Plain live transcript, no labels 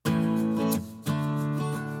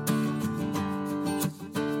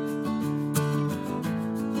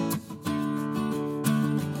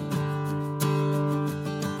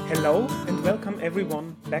Hello and welcome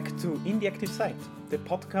everyone back to In the Active Site, the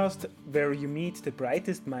podcast where you meet the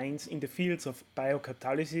brightest minds in the fields of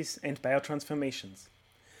biocatalysis and biotransformations.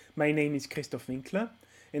 My name is Christoph Winkler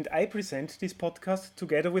and I present this podcast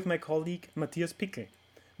together with my colleague Matthias Pickel.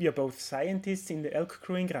 We are both scientists in the Elk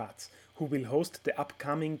Crew in Graz who will host the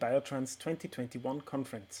upcoming Biotrans 2021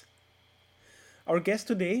 conference. Our guest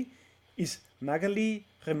today is Magali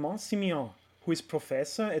Reymond-Simeon, who is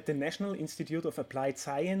professor at the National Institute of Applied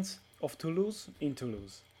Science of Toulouse in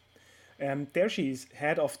Toulouse. There she is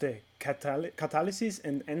head of the catalysis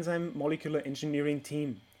and enzyme molecular engineering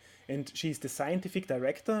team, and she is the scientific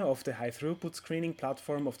director of the high-throughput screening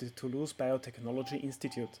platform of the Toulouse Biotechnology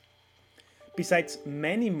Institute. Besides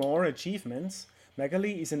many more achievements,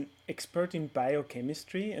 Magali is an expert in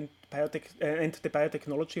biochemistry and the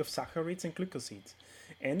biotechnology of saccharides and glycosides,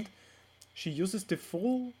 and she uses the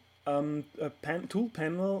full tool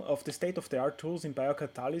panel of the state-of-the-art tools in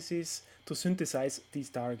biocatalysis to synthesize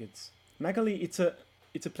these targets. Magali, it's a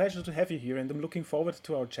pleasure to have you here, and I'm looking forward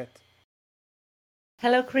to our chat.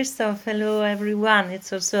 Hello, Christoph. Hello, everyone.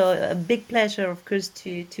 It's also a big pleasure, of course,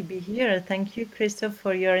 to be here. Thank you, Christoph,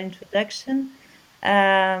 for your introduction.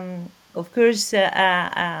 Of course,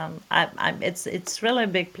 it's really a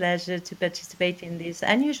big pleasure to participate in this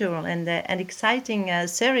unusual and exciting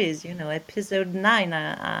series. Episode 9,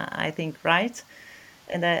 I think, right?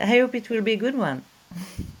 And I hope it will be a good one.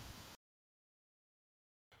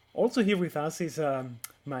 Also here with us is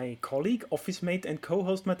my colleague, office mate, and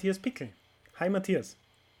co-host Matthias Pickel. Hi, Matthias.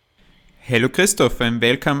 Hello, Christoph, and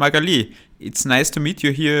welcome, Magali. It's nice to meet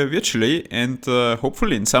you here virtually and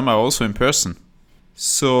hopefully in summer also in person.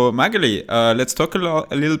 So, Magali, let's talk a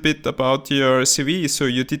little bit about your CV. So,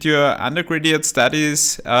 you did your undergraduate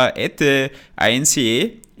studies at the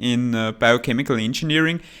INCA in biochemical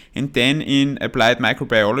engineering and then in applied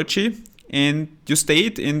microbiology. And you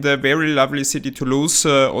stayed in the very lovely city Toulouse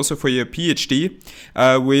also for your PhD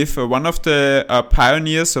with one of the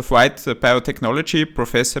pioneers of white biotechnology,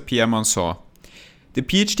 Professor Pierre Monson. The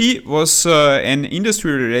PhD was an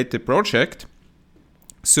industry-related project.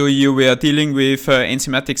 So you were dealing with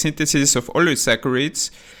enzymatic synthesis of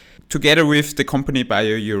oligosaccharides together with the company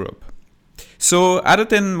BioEurope. So other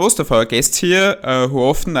than most of our guests here, who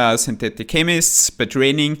often are synthetic chemists by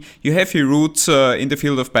training, you have your roots in the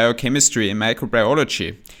field of biochemistry and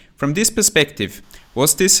microbiology. From this perspective,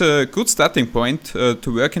 was this a good starting point to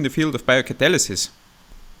work in the field of biocatalysis?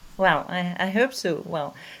 Well, I hope so.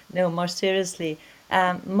 Well, no, more seriously.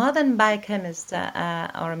 More than biochemist or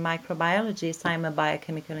a microbiologist, I'm a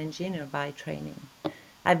biochemical engineer by training.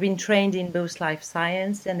 I've been trained in both life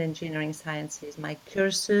science and engineering sciences. My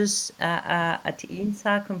courses at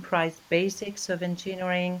INSA comprise basics of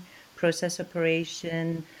engineering, process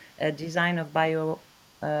operation, design of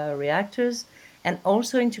bioreactors, and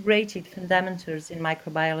also integrated fundamentals in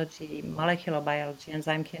microbiology, molecular biology,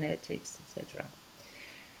 enzyme kinetics, etc.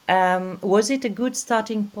 Was it a good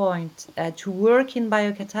starting point to work in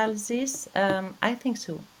biocatalysis? I think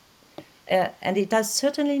so. And it has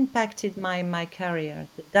certainly impacted my career.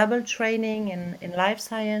 The double training in life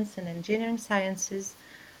science and engineering sciences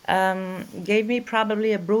gave me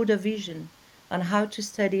probably a broader vision on how to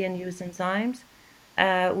study and use enzymes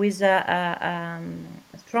with a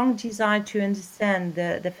strong desire to understand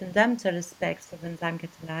the fundamental aspects of enzyme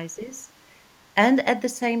catalysis, and at the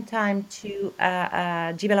same time to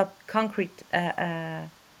develop concrete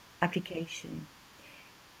application.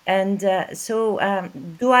 And so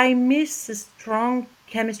do I miss a strong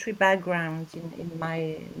chemistry background in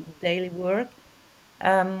my daily work?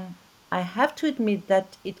 I have to admit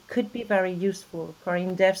that it could be very useful for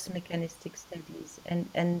in-depth mechanistic studies,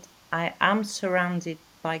 and I am surrounded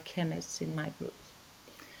by chemists in my group.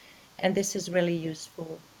 And this is really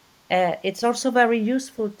useful. It's also very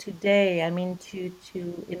useful today,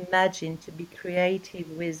 to imagine, to be creative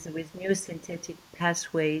with new synthetic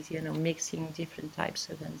pathways, mixing different types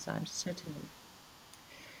of enzymes, certainly.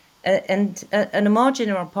 And on a more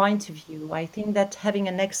general point of view, I think that having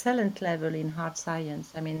an excellent level in hard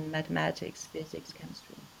science, mathematics, physics,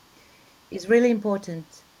 chemistry, is really important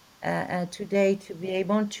today to be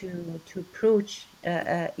able to approach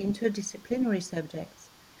interdisciplinary subjects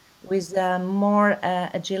with more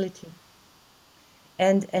agility.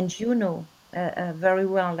 And very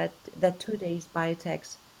well that today's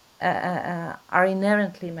biotechs are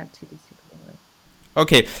inherently multidisciplinary.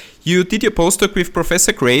 Okay, you did your postdoc with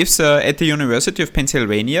Professor Graves at the University of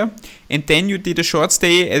Pennsylvania, and then you did a short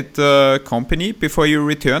stay at the company before you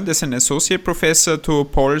returned as an associate professor to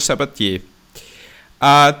Paul Sabatier.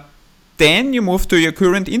 Then you moved to your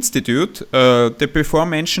current institute, the before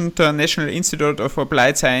mentioned National Institute of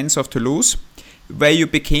Applied Science of Toulouse, where you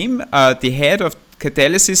became the head of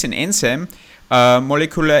catalysis and enzyme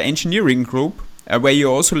molecular engineering group, where you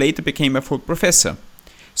also later became a full professor.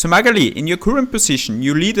 So Magali, in your current position,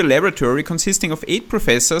 you lead a laboratory consisting of 8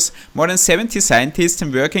 professors, more than 70 scientists,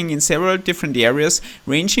 and working in several different areas,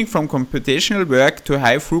 ranging from computational work to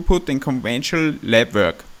high throughput and conventional lab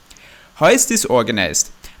work. How is this organized?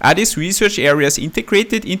 Are these research areas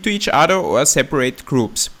integrated into each other or separate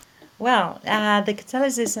groups? Well, the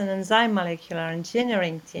Catalysis and Enzyme Molecular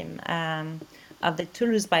Engineering team of the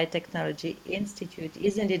Toulouse Biotechnology Institute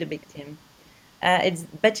is indeed a big team.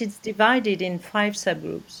 But it's divided in 5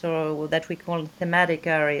 subgroups, or that we call thematic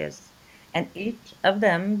areas, and each of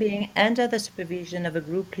them being under the supervision of a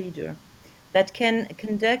group leader that can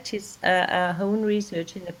conduct his own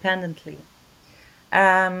research independently.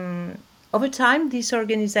 Over time, this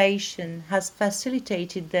organization has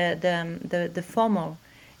facilitated the formal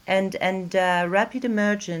and rapid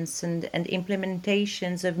emergence and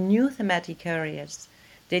implementations of new thematic areas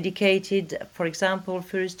dedicated, for example,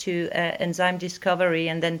 first to enzyme discovery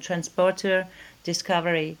and then transporter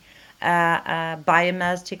discovery,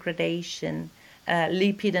 biomass degradation,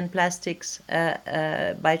 lipid and plastics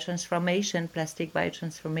biotransformation. Plastic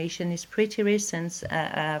biotransformation is pretty recent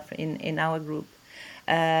in our group.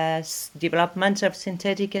 Development of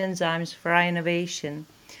synthetic enzymes for innovation,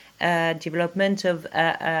 development of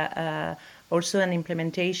also an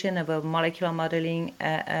implementation of a molecular modeling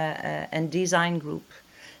and design group.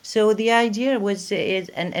 So the idea is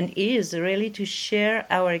really to share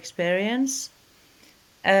our experience,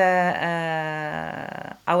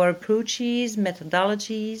 our approaches,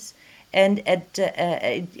 methodologies, and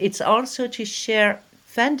it's also to share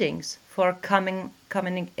fundings for common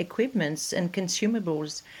equipments and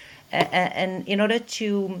consumables, and in order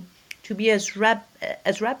to be as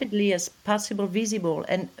rapidly as possible visible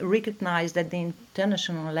and recognized at the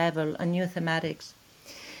international level on new thematics.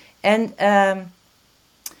 And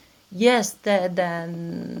yes,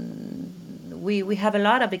 we have a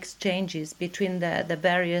lot of exchanges between the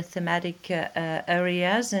various thematic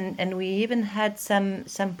areas, and we even had some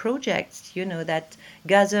projects, that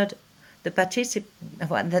gathered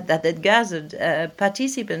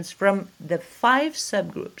participants from the 5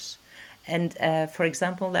 subgroups. And for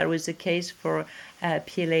example, there was a case for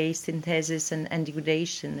PLA synthesis and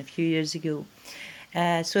degradation a few years ago.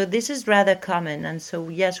 So this is rather common, and so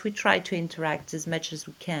yes, we try to interact as much as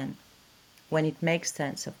we can when it makes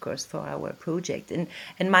sense, of course, for our project. And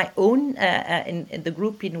my own, in the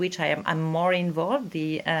group in which I'm more involved,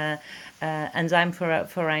 the Enzyme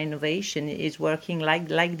for Innovation is working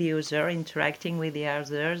like the other, interacting with the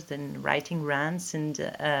others and writing grants and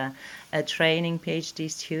training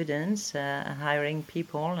PhD students, hiring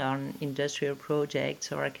people on industrial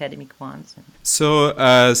projects or academic ones. So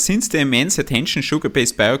since the immense attention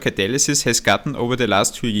sugar-based biocatalysis has gotten over the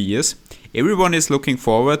last few years, everyone is looking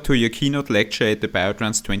forward to your keynote lecture at the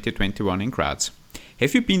Biotrans 2021 in Graz.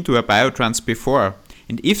 Have you been to a Biotrans before?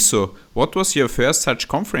 And if so, what was your first such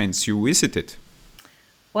conference you visited?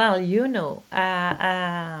 Well,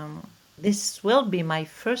 this will be my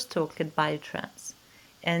first talk at Biotrans.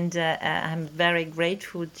 And I'm very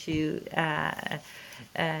grateful to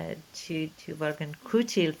Wolfgang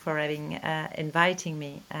Krutil for having inviting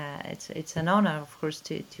me. It's an honor, of course,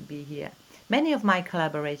 to be here. Many of my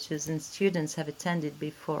collaborators and students have attended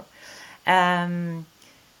before. But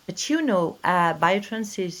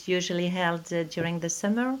Biotrans is usually held during the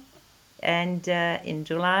summer and in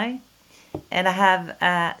July. And I have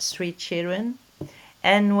 3 children.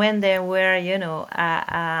 And when they were,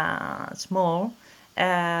 small,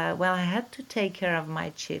 I had to take care of my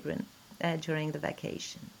children during the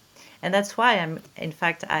vacation. And that's why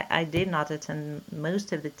I did not attend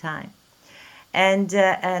most of the time. And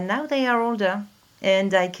now they are older,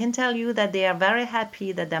 and I can tell you that they are very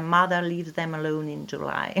happy that their mother leaves them alone in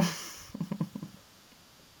July.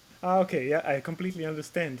 Okay, yeah, I completely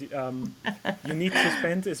understand. You need to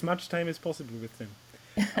spend as much time as possible with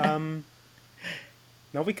them.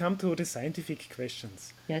 Now we come to the scientific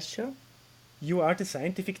questions. Yes, sure. You are the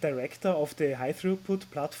scientific director of the high-throughput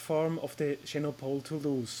platform of the Genopole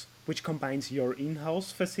Toulouse, which combines your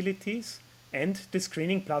in-house facilities and the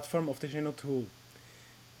screening platform of the GenoTool.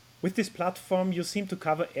 With this platform, you seem to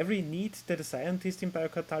cover every need that a scientist in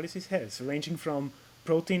biocatalysis has, ranging from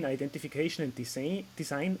protein identification and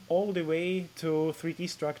design all the way to 3D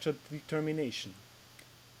structure determination.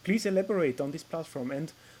 Please elaborate on this platform,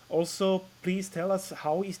 and also please tell us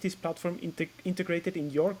how is this platform integrated in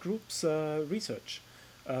your group's research.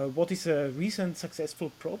 What is a recent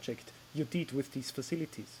successful project you did with these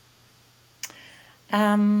facilities?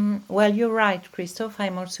 Well, you're right, Christoph.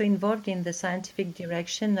 I'm also involved in the scientific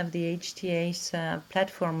direction of the HTA's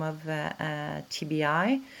platform of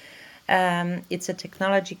TBI. It's a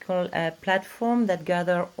technological platform that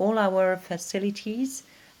gathers all our facilities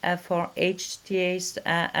for HTA's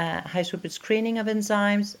high throughput screening of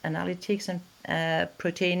enzymes, analytics, and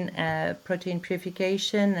protein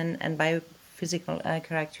purification and biophysical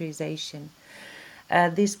characterization.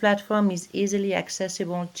 This platform is easily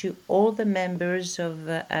accessible to all the members of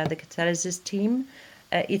the Catalysis team.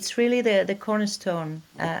 It's really the cornerstone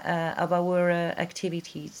of our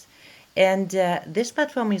activities. And this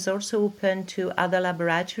platform is also open to other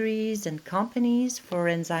laboratories and companies for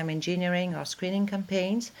enzyme engineering or screening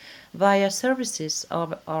campaigns via services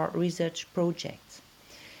or research projects.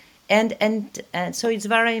 And so it's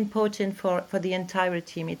very important for the entire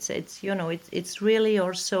team. It's really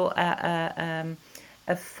also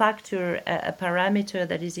a factor, a parameter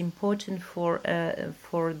that is important for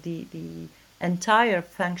the entire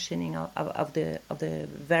functioning of the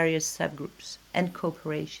various subgroups and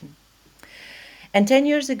cooperation. And 10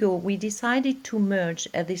 years ago, we decided to merge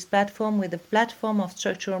this platform with the platform of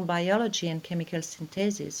structural biology and chemical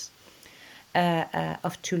synthesis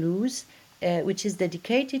of Toulouse, which is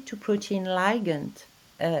dedicated to protein ligand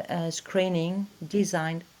screening,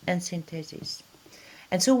 design, and synthesis.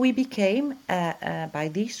 And so we became, by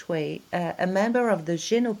this way, a member of the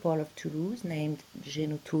Genopole of Toulouse, named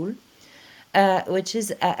Genotool, which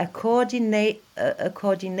is a coordinated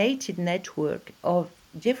network of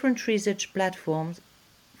different research platforms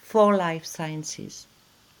for life sciences.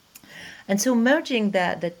 And so merging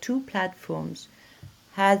the two platforms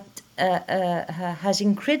has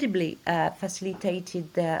incredibly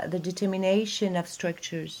facilitated the determination of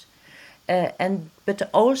structures, but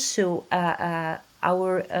also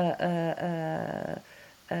our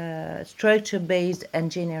structure-based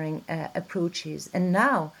engineering approaches. And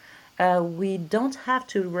now we don't have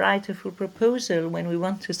to write a full proposal when we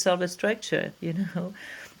want to solve a structure,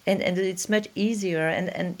 and it's much easier.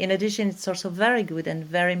 And in addition, it's also very good and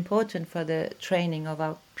very important for the training of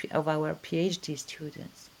our PhD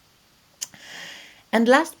students. And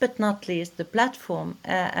last but not least, the platform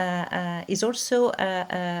is also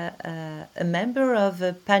a member of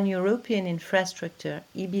a pan-European infrastructure,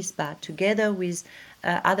 IBISBA, together with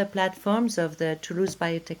other platforms of the Toulouse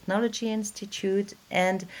Biotechnology Institute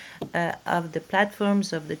and of the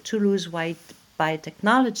platforms of the Toulouse White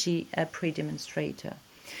Biotechnology pre-demonstrator.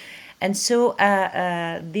 And so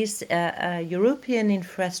this European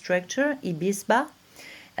infrastructure, IBISBA,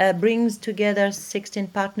 brings together 16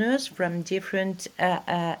 partners from different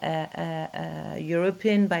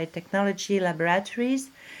European biotechnology laboratories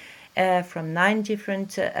from 9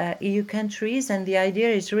 different EU countries. And the idea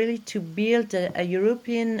is really to build a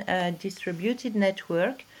European distributed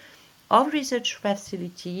network of research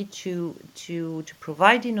facility to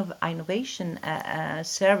provide innovation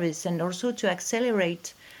service and also to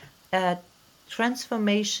accelerate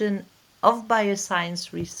transformation of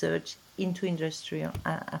bioscience research into industrial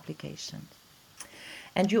applications.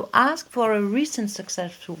 And you asked for a recent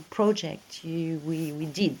successful project we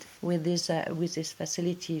did with this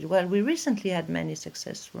facility. Well, we recently had many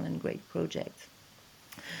successful and great projects.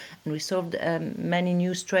 And we solved many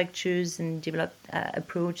new structures and developed a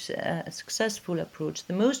successful approach.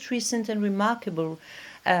 The most recent and remarkable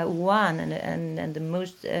one and the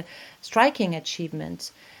most striking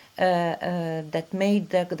achievement that made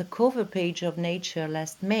the cover page of Nature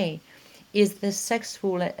last May is the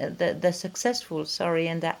successful and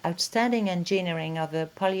the outstanding engineering of a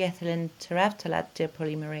polyethylene terephthalate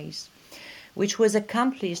depolymerase, which was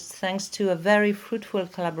accomplished thanks to a very fruitful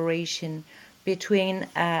collaboration between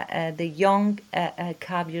the young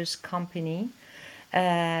Cabius company,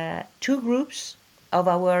 2 groups of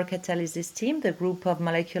our Catalysis team, the group of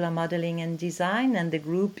molecular modeling and design and the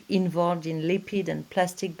group involved in lipid and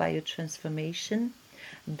plastic biotransformation,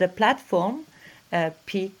 the platform,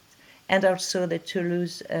 PEAK, and also the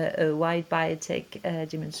Toulouse White Biotech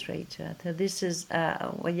demonstrator. So this is,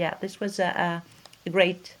 this was a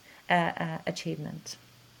great achievement.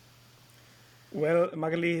 Well,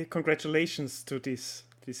 Magali, congratulations to this.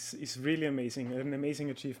 This is really amazing, an amazing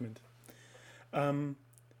achievement.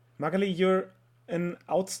 Magali, you're an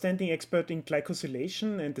outstanding expert in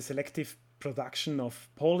glycosylation and the selective production of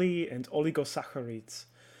poly and oligosaccharides.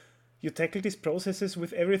 You tackle these processes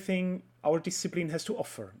with everything our discipline has to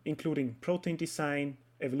offer, including protein design,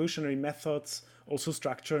 evolutionary methods, also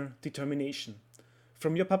structure determination.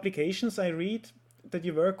 From your publications, I read that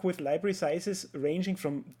you work with library sizes ranging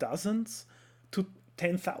from dozens to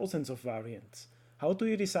 10,000s of variants. How do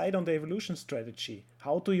you decide on the evolution strategy?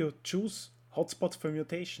 How do you choose hotspots for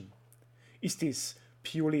mutation? Is this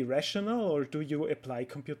purely rational or do you apply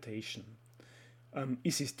computation?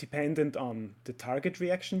 Is this dependent on the target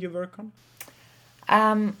reaction you work on?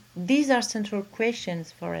 These are central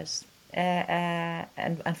questions for us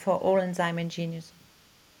and for all enzyme engineers.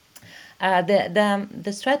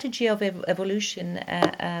 The strategy of evolution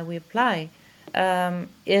we apply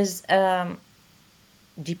is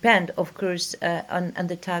depend, of course, on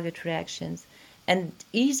the target reactions, and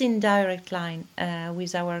is in direct line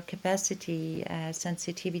with our capacity,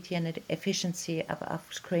 sensitivity, and efficiency of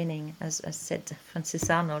screening, as said Francis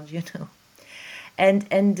Arnold, you know. And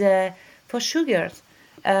for sugars,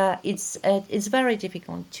 it's very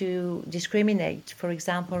difficult to discriminate, for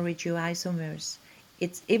example, radioisomers.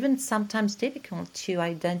 It's even sometimes difficult to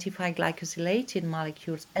identify glycosylated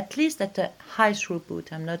molecules, at least at a high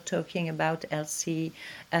throughput. I'm not talking about LC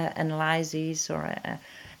analysis or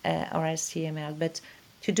SCML, but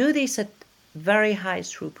to do this at very high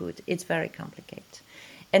throughput, it's very complicated.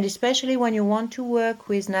 And especially when you want to work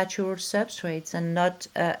with natural substrates and not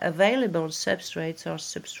available substrates or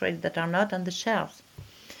substrates that are not on the shelf.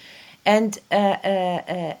 And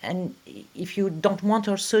if you don't want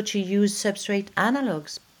also to use substrate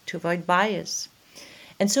analogs to avoid bias.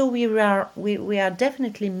 And so we are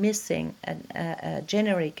definitely missing a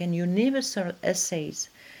generic and universal assays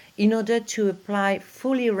in order to apply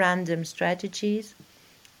fully random strategies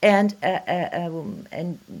and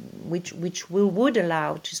which would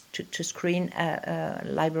allow to screen a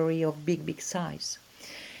library of big size.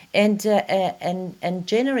 And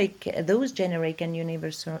those generic and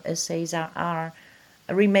universal assays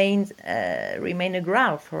remain a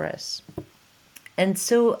ground for us, and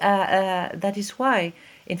so that is why,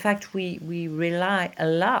 in fact, we rely a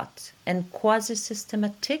lot and quasi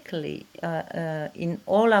systematically in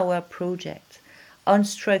all our projects on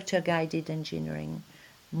structure-guided engineering,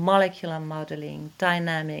 molecular modeling,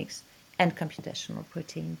 dynamics, and computational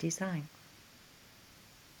protein design.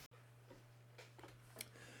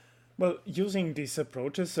 Well, using these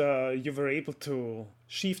approaches, you were able to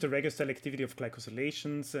shift the regular selectivity of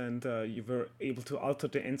glycosylations, and you were able to alter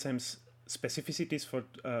the enzyme's specificities for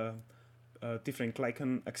different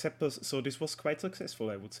glycan acceptors. So this was quite successful,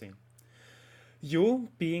 I would say. You,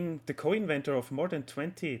 being the co-inventor of more than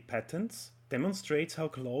 20 patents, demonstrates how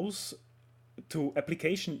close to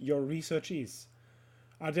application your research is.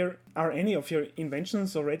 Are any of your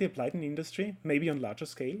inventions already applied in industry, maybe on larger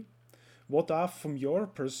scale? What are, from your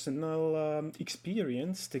personal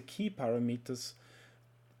experience, the key parameters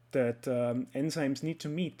that enzymes need to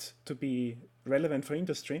meet to be relevant for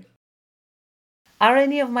industry? Are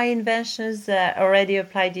any of my inventions already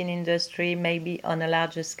applied in industry, maybe on a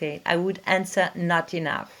larger scale? I would answer not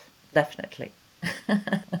enough, definitely.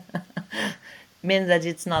 Means that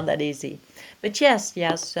it's not that easy. But yes,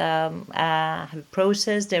 I have a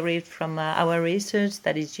process derived from our research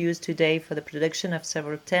that is used today for the production of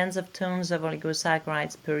several tens of tons of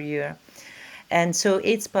oligosaccharides per year. And so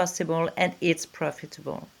it's possible and it's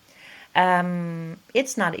profitable.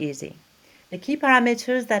 It's not easy. The key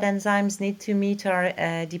parameters that enzymes need to meet are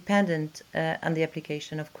dependent on the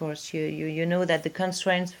application, of course. You know that the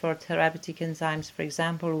constraints for therapeutic enzymes, for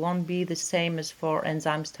example, won't be the same as for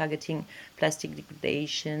enzymes targeting plastic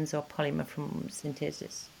degradations or polymer from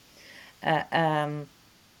synthesis.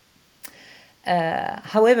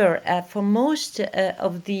 However, for most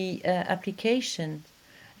of the applications,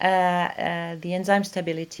 the enzyme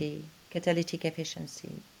stability, catalytic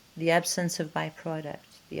efficiency, the absence of byproducts,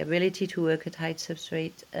 the ability to work at high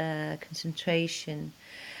substrate concentration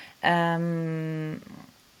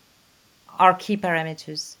are key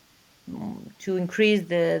parameters to increase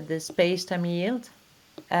the space time yield,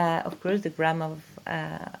 of course, the gram of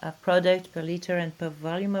product per liter and per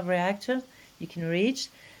volume of reactor you can reach,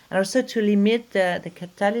 and also to limit the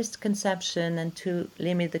catalyst consumption and to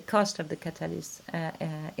limit the cost of the catalyst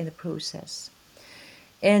in the process.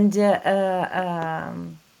 And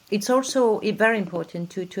it's also very important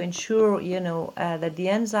to ensure, that the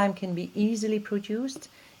enzyme can be easily produced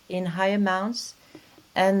in high amounts,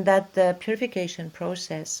 and that the purification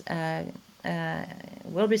process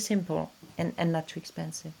will be simple and not too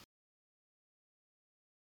expensive.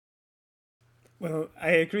 Well, I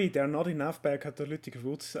agree. There are not enough biocatalytic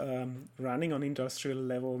routes running on industrial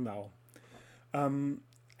level now.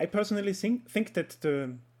 I personally think that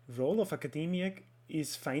the role of academia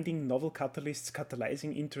is finding novel catalysts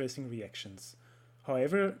catalyzing interesting reactions.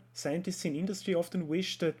 However, scientists in industry often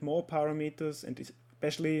wish that more parameters, and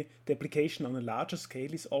especially the application on a larger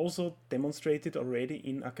scale, is also demonstrated already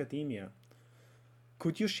in academia.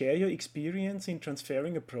 Could you share your experience in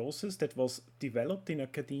transferring a process that was developed in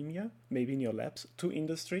academia, maybe in your labs, to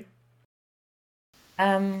industry?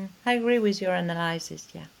 I agree with your analysis.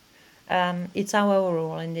 Yeah, it's our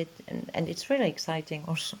role, and it's really exciting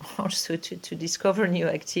also to discover new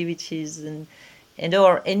activities and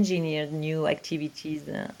or engineer new activities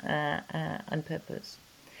on purpose.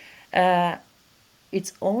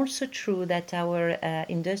 It's also true that our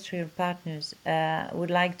industrial partners would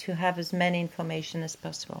like to have as many information as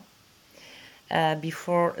possible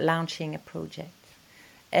before launching a project.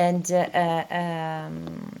 And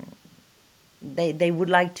they would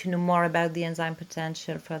like to know more about the enzyme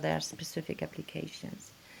potential for their specific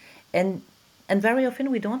applications. And very often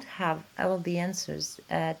we don't have all the answers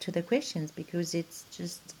to the questions because it's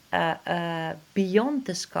just beyond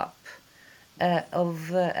the scope of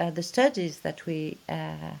the studies that we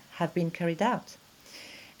have been carried out.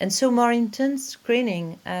 And so more intense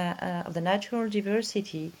screening of the natural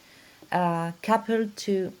diversity coupled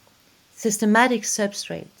to systematic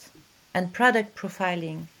substrate and product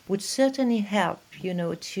profiling would certainly help,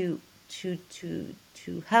 to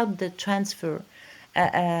help the transfer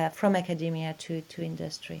from academia to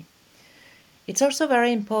industry. It's also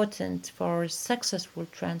very important for successful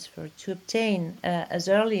transfer to obtain as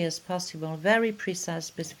early as possible very precise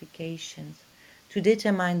specifications to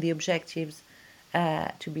determine the objectives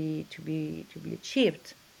to be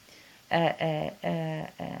achieved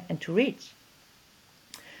and to reach.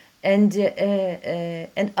 And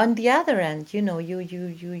on the other end, you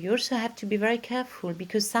also have to be very careful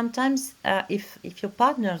because sometimes if your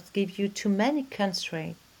partners give you too many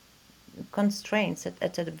constraints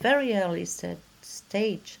at a very early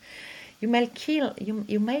stage, you may kill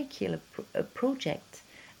a project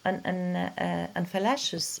on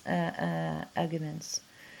fallacious arguments.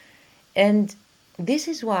 And this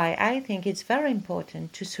is why I think it's very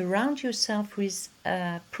important to surround yourself with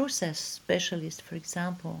process specialists, for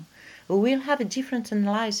example, who will have a different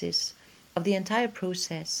analysis of the entire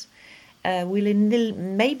process. Will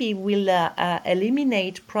eliminate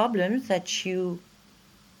problems that you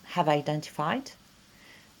have identified,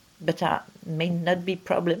 but may not be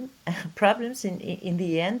problems in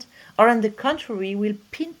the end, or on the contrary, will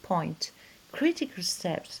pinpoint critical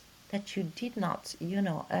steps that you did not,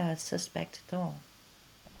 suspect at all.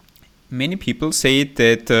 Many people say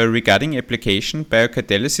that regarding application,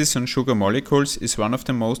 biocatalysis on sugar molecules is one of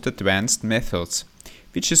the most advanced methods,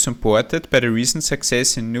 which is supported by the recent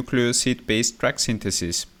success in nucleoside-based drug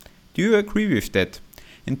synthesis. Do you agree with that?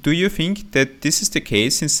 And do you think that this is the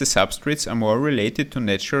case since the substrates are more related to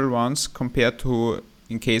natural ones compared to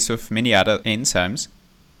in case of many other enzymes?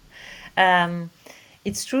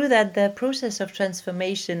 It's true that the process of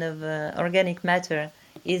transformation of organic matter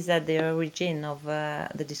is at the origin of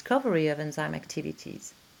the discovery of enzyme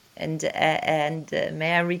activities. And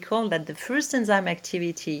may I recall that the first enzyme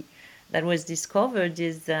activity that was discovered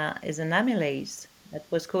is an amylase that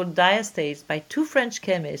was called diastase by two French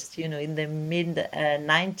chemists, in the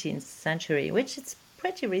mid-19th century, which is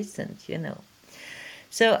pretty recent,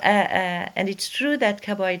 So, and it's true that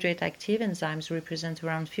carbohydrate-active enzymes represent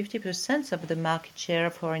around 50% of the market share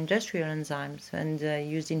for industrial enzymes and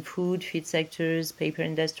used in food, feed sectors, paper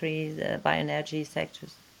industries, bioenergy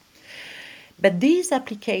sectors. But these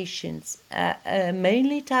applications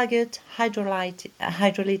mainly target hydrolytic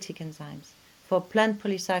enzymes for plant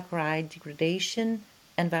polysaccharide degradation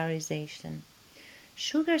and valorization.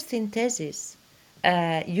 Sugar synthesis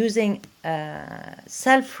using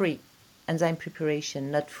cell-free enzyme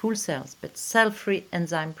preparation, not full cells, but cell-free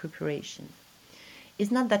enzyme preparation, is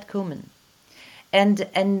not that common. And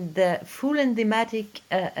the full enzymatic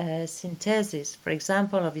synthesis, for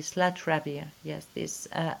example, of islatravir, this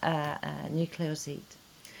nucleoside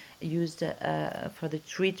used for the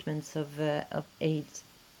treatments of AIDS.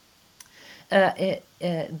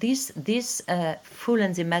 This full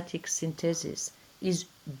enzymatic synthesis is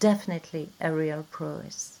definitely a real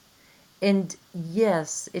progress. And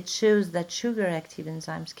yes, it shows that sugar-active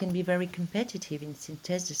enzymes can be very competitive in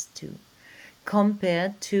synthesis too,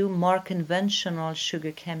 compared to more conventional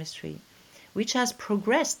sugar chemistry, which has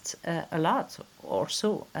progressed a lot, or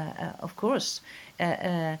so, of course,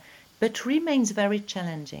 but remains very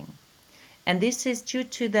challenging. And this is due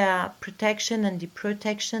to the protection and the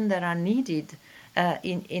protection that are needed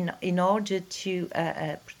in order to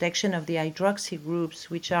protection of the hydroxy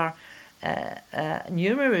groups, which are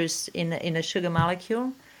numerous in a sugar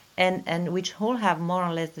molecule and which all have more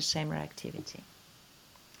or less the same reactivity.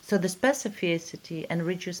 So the specificity and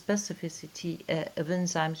reduced specificity of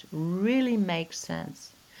enzymes really makes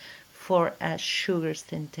sense for sugar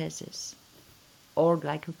synthesis or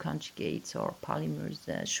glycoconjugates or polymers,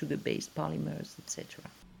 sugar-based polymers, etc.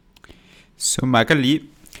 So Magali,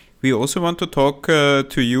 we also want to talk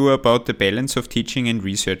to you about the balance of teaching and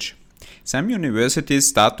research. Some universities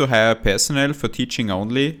start to hire personnel for teaching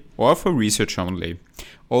only or for research only.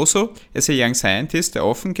 Also, as a young scientist, I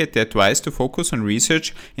often get the advice to focus on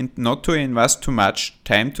research and not to invest too much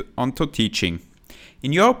time onto teaching.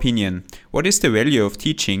 In your opinion, what is the value of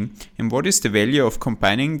teaching and what is the value of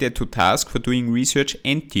combining the two tasks for doing research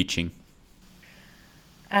and teaching?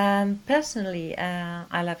 Personally,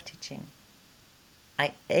 I love teaching.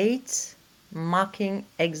 I hate marking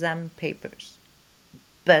exam papers,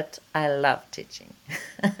 but I love teaching.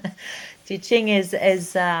 Teaching is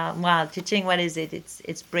teaching. What is it?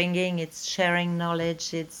 It's bringing, it's sharing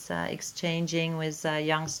knowledge, it's exchanging with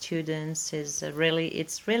young students. It's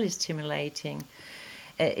really stimulating.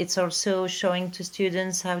 It's also showing to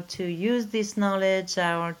students how to use this knowledge,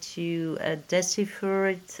 how to decipher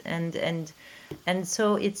it, and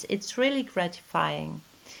so it's really gratifying.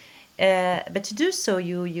 But to do so,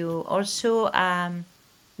 you also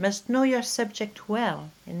must know your subject well,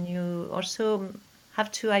 and you also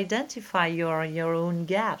have to identify your own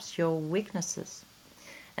gaps, your weaknesses,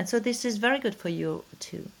 and so this is very good for you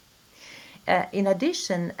too. In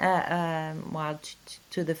addition,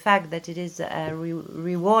 to the fact that it is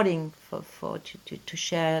rewarding to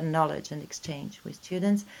share knowledge and exchange with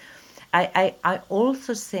students, I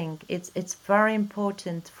also think it's very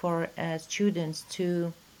important for students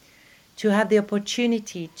to have the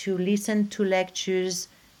opportunity to listen to lectures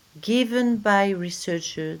given by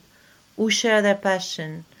researchers who share their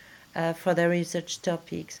passion for their research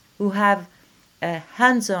topics, who have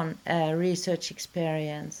hands-on research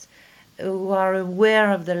experience, who are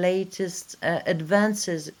aware of the latest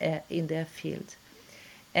advances in their field.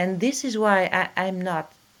 And this is why I'm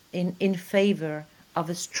not in favor of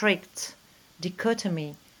a strict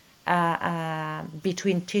dichotomy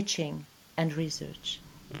between teaching and research.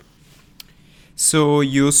 So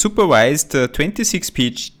you supervised 26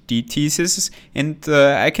 PhD theses and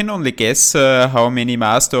I can only guess how many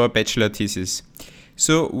master or bachelor theses.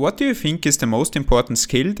 So what do you think is the most important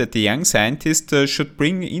skill that the young scientist should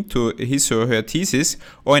bring into his or her thesis?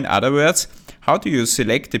 Or in other words, how do you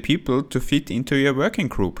select the people to fit into your working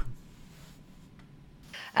group?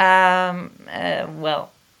 Well,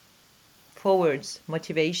 4 words: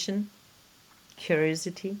 motivation,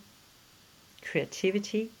 curiosity,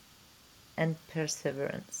 creativity, and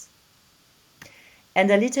perseverance. And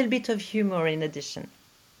a little bit of humor in addition,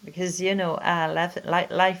 because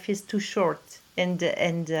life is too short, and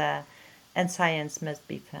science must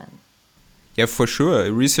be fun. Yeah, for sure.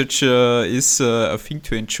 Research is a thing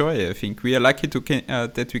to enjoy. I think we are lucky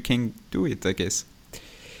that we can do it, I guess.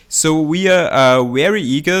 So we are very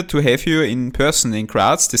eager to have you in person in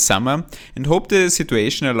Graz this summer and hope the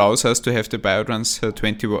situation allows us to have the Biotrans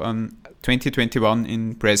 2021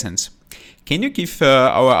 in presence. Can you give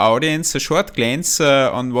our audience a short glance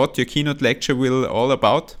on what your keynote lecture will all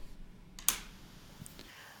about?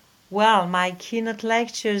 Well, my keynote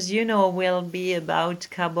lectures, will be about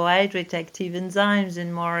carbohydrate active enzymes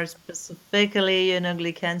and more specifically,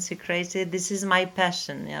 glycan secretase. This is my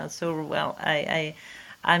passion.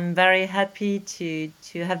 I'm very happy to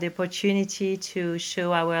have the opportunity to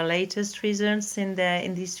show our latest results in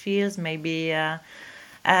these fields. Maybe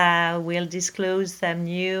we'll disclose some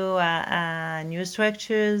new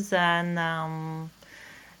structures and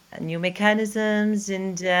new mechanisms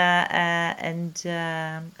and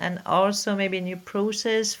also maybe a new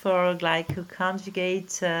process for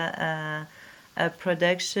glycoconjugate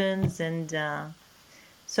productions. And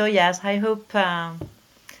so yes, I hope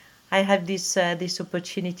I have this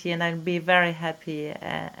opportunity, and I'll be very happy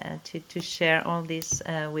to share all this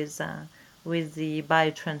with the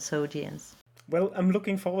Biotrans audience. Well, I'm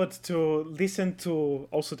looking forward to listen to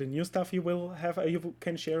also the new stuff you will have. You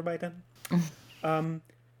can share by then.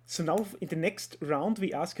 So now in the next round,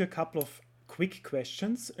 we ask you a couple of quick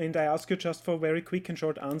questions, and I ask you just for very quick and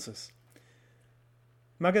short answers.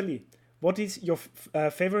 Magali, what is your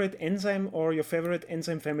favorite enzyme or your favorite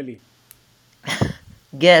enzyme family?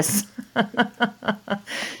 Guess.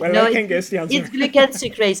 Well, no, I can guess the answer. It's glycan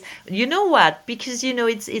secretase. You know what? Because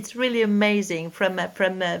it's really amazing from a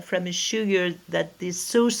sugar that is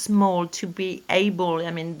so small to be able.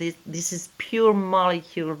 I mean, this is pure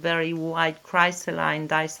molecule, very white crystalline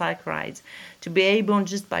disaccharides. To be able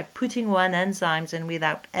just by putting one enzymes and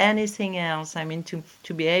without anything else, I mean,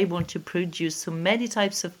 to be able to produce so many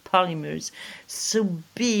types of polymers, so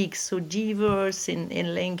big, so diverse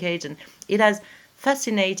in linkage, and it has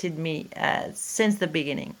fascinated me since the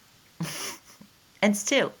beginning. And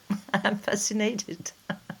still, I'm fascinated.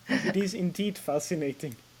 It is indeed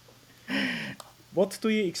fascinating. What do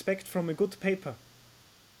you expect from a good paper?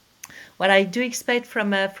 what I do expect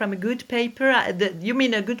from a good paper. You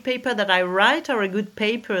mean a good paper that I write or a good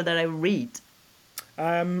paper that I read?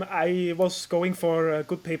 I was going for a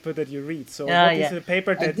good paper that you read. So what is a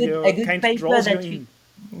paper that kind of draws you in?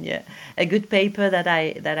 Yeah, a good paper that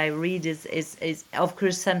I read is of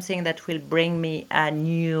course something that will bring me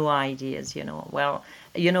new ideas. Well,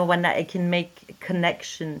 when I can make a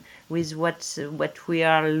connection with what we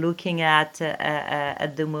are looking at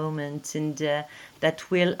the moment, and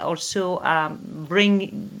that will also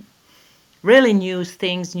bring really new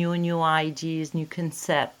things, new ideas, new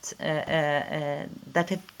concepts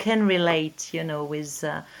that it can relate,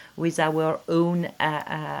 with our own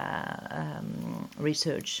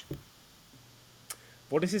research.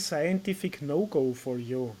 What is a scientific no-go for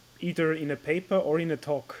you, either in a paper or in a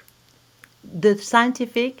talk? The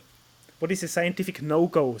scientific? What is a scientific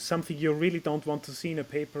no-go, something you really don't want to see in a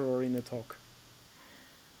paper or in a talk?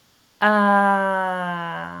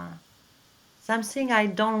 Something I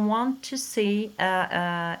don't want to see.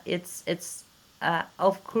 It's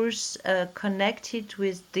of course connected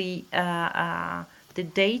with the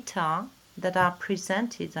data that are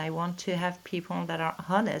presented. I want to have people that are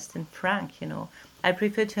honest and frank. I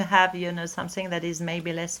prefer to have something that is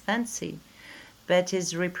maybe less fancy, but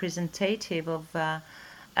is representative of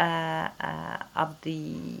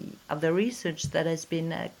the research that has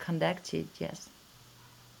been conducted. Yes.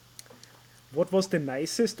 What was the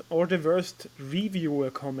nicest or the worst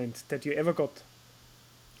reviewer comment that you ever got?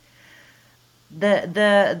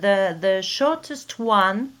 The shortest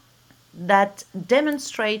one that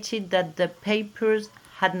demonstrated that the papers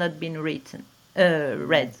had not been read.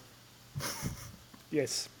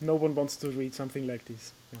 Yes, no one wants to read something like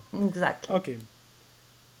this. Yeah. Exactly. Okay.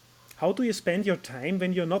 How do you spend your time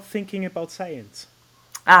when you're not thinking about science?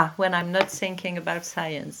 When I'm not thinking about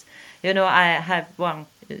science, I have,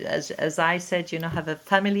 as I said, have a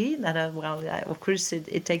family that, of course,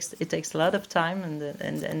 it takes a lot of time,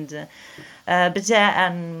 but yeah,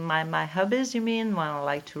 and my hobbies, you mean? Well, I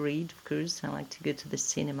like to read, of course. I like to go to the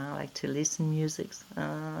cinema. I like to listen to music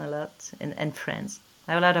a lot, and friends.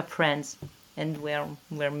 I have a lot of friends, and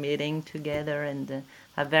we're meeting together, and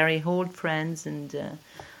have very old friends, and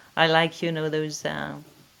I like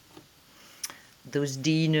those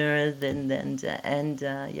dinners and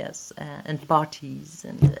yes, and parties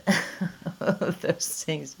and those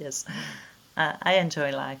things. Yes, I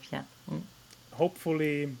enjoy life. Yeah.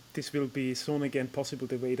 Hopefully, this will be soon again possible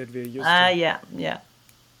the way that we're used to. Yeah.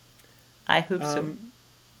 I hope so.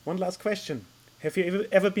 One last question: have you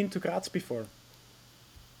ever been to Graz before?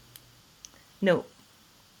 No,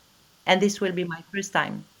 and this will be my first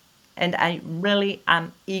time, and I really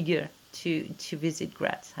am eager to visit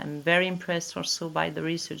Graz. I'm very impressed also by the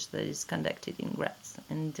research that is conducted in Graz,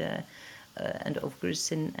 and of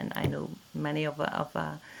course, and I know many of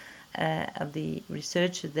the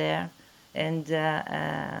researchers there, and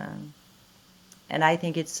I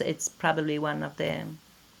think it's probably one of the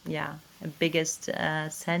biggest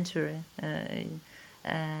center and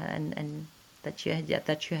that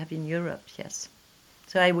you have in Europe. Yes.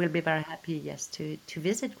 So I will be very happy, yes, to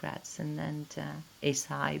visit Graz and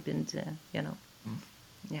ESHIB and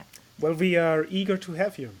yeah. Well, we are eager to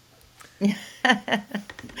have you.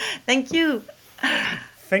 Thank you.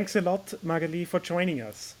 Thanks a lot, Magali, for joining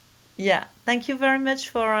us. Yeah, thank you very much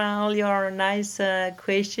for all your nice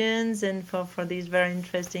questions and for this very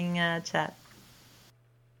interesting chat.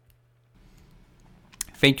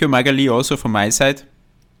 Thank you, Magali, also from my side.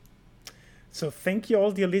 So thank you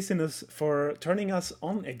all dear listeners for turning us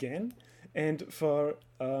on again and for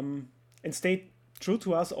and stay true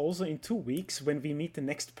to us also in 2 weeks when we meet the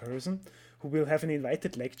next person who will have an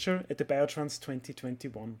invited lecture at the Biotrans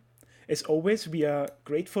 2021. As always, we are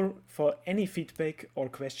grateful for any feedback or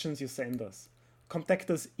questions you send us.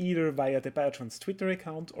 Contact us either via the Biotrans Twitter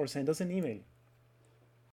account or send us an email.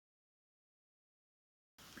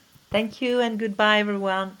 Thank you and goodbye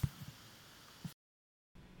everyone.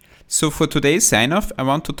 So for today's sign-off, I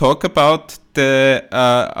want to talk about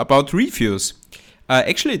about reviews.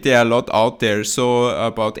 Actually, there are a lot out there, so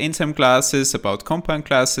about enzyme classes, about compound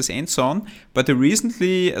classes, and so on. But I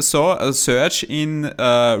recently saw a search in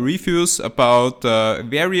reviews about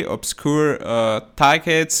very obscure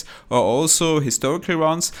targets or also historical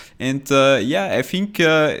ones. And I think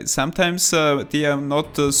sometimes they are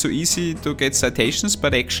not so easy to get citations,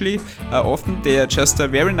 but actually often they are just a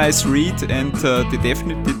very nice read, and they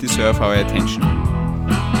definitely deserve our attention.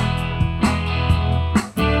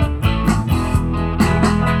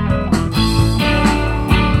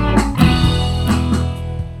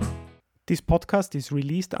 This podcast is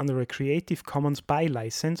released under a Creative Commons by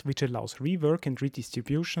license, which allows rework and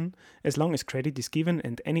redistribution as long as credit is given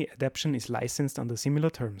and any adaptation is licensed under similar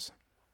terms.